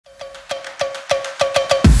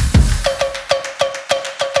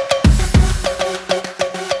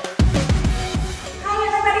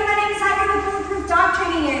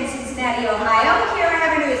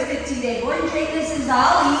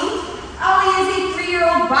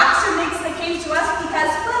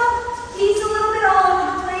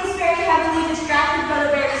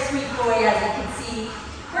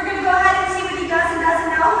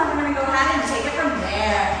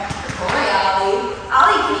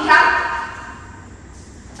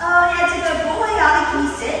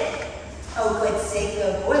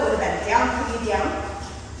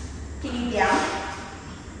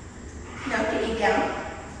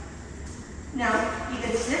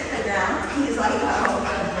like,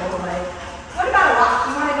 oh, boy. What about a walk?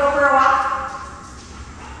 You want to go for a walk?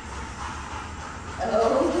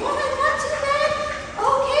 Oh, yeah, not too bad.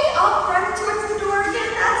 Okay, I'll run towards the door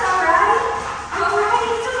again. That's all right. All right,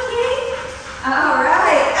 it's okay. All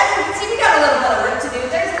right. As you can see, we got a little bit of work to do.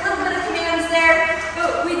 There's a little bit of commands there,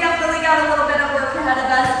 but we definitely got a little bit of work ahead of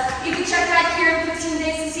us. You can check back here in 15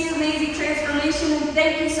 days to see an amazing transformation, and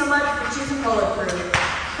thank you so much for choosing Bulletproof.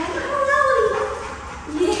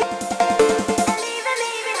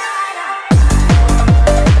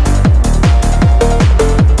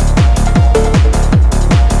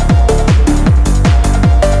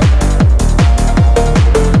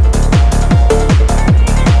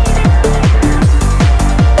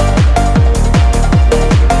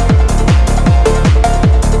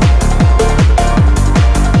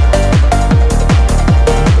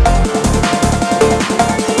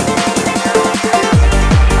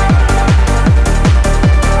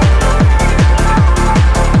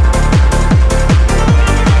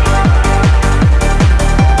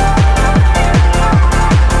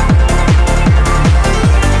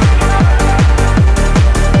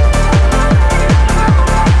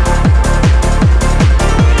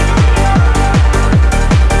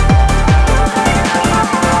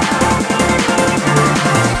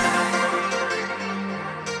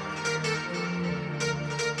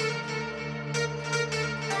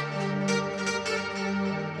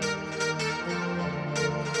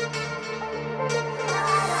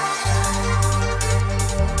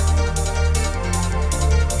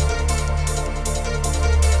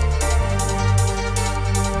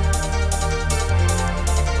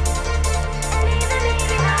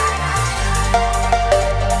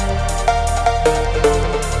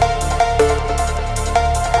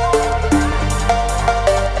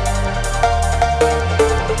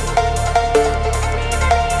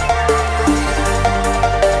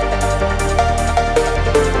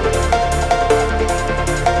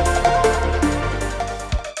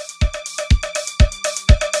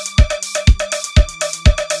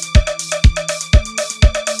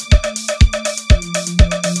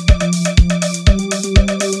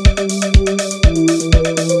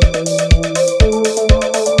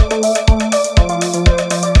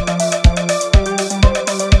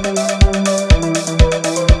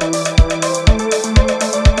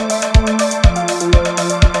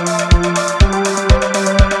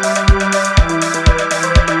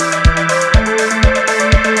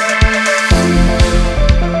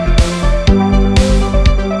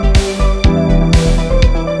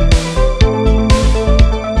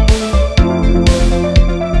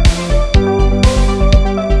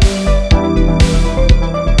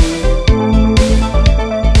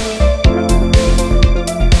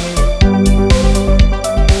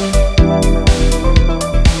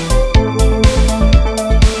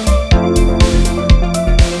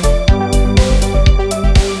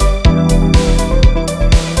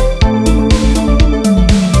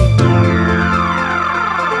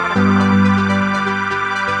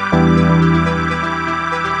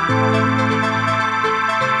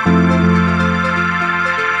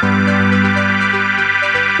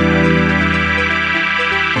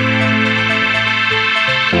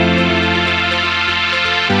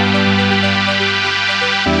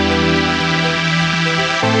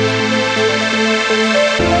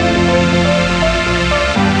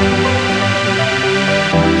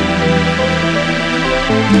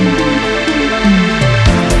 Thank you.